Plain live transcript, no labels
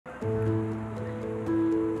To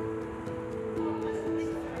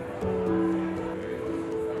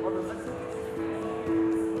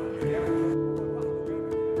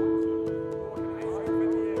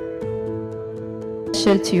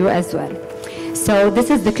you as well. So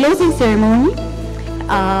this is the closing ceremony.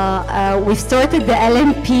 We've started the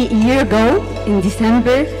LMP a year ago in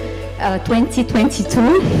December 2022.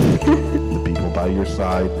 The people by your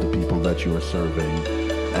side, the people that you are serving,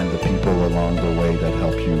 and the people along the way that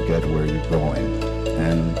help you get where you're going.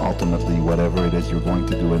 And ultimately, whatever it is you're going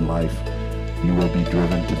to do in life, you will be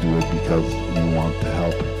driven to do it because you want to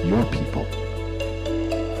help your people.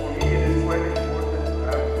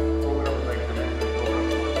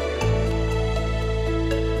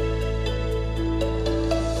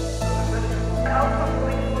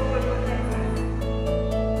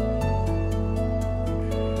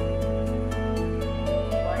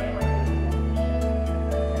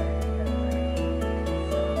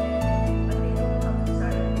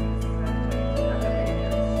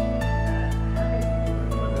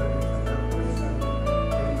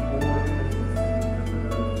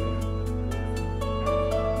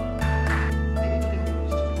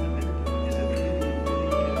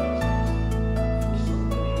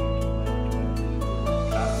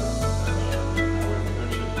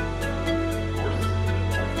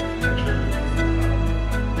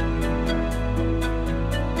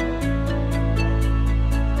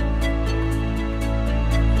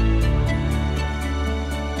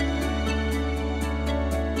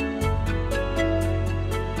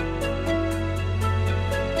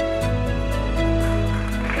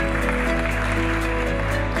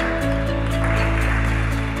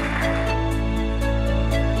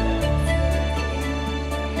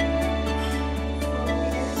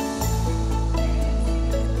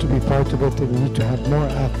 To be part of it, and we need to have more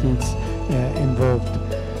athletes involved.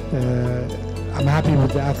 I'm happy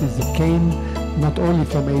with the athletes that came, not only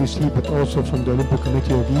from AUC but also from the Olympic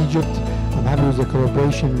Committee of Egypt. I'm happy with the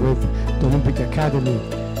collaboration with the Olympic Academy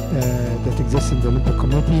that exists in the Olympic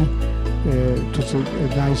Committee. It was a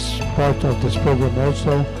nice part of this program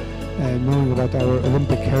also, knowing about our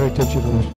Olympic heritage.